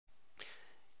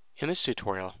In this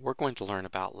tutorial, we're going to learn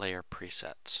about layer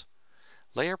presets.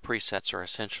 Layer presets are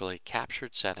essentially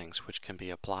captured settings which can be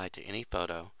applied to any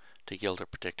photo to yield a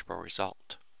predictable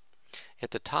result. At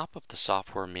the top of the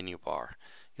software menu bar,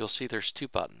 you'll see there's two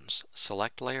buttons,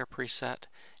 Select Layer Preset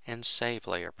and Save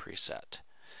Layer Preset.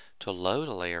 To load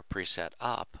a layer preset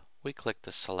up, we click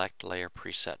the Select Layer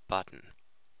Preset button.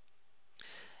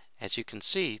 As you can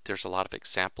see, there's a lot of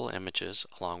example images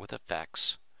along with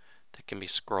effects that can be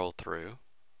scrolled through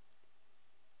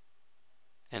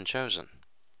and chosen.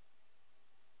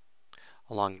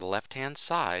 Along the left-hand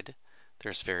side,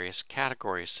 there's various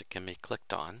categories that can be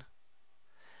clicked on,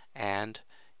 and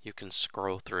you can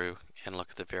scroll through and look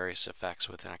at the various effects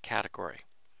within a category.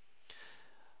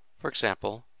 For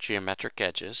example, geometric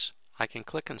edges. I can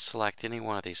click and select any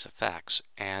one of these effects,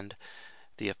 and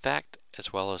the effect,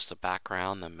 as well as the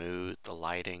background, the mood, the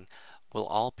lighting, will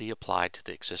all be applied to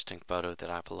the existing photo that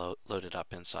I've loaded up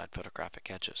inside PhotoGraphic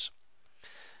Edges.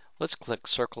 Let's click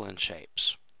Circle and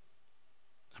Shapes.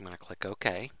 I'm going to click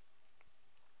OK.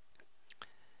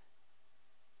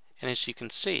 And as you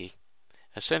can see,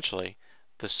 essentially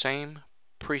the same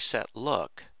preset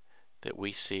look that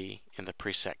we see in the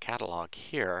preset catalog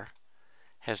here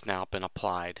has now been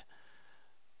applied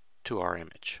to our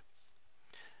image.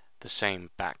 The same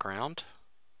background,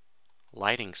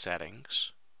 lighting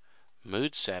settings,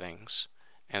 mood settings,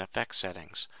 and effect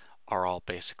settings are all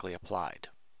basically applied.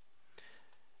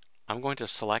 I'm going to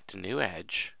select a new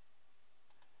edge,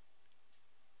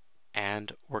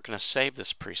 and we're going to save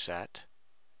this preset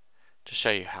to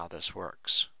show you how this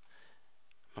works.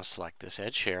 I'm going to select this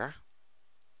edge here,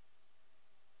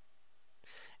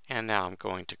 and now I'm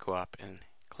going to go up and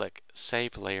click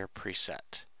Save Layer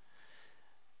Preset.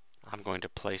 I'm going to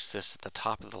place this at the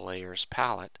top of the Layers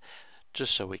palette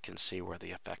just so we can see where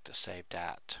the effect is saved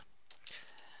at.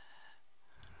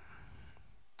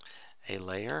 A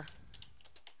layer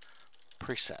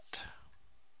preset.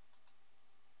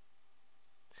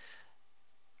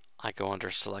 I go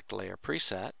under Select Layer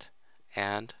Preset,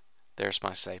 and there's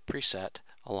my Save Preset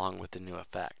along with the new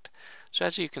effect. So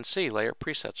as you can see, layer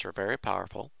presets are very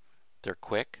powerful. They're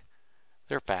quick,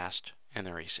 they're fast, and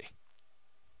they're easy.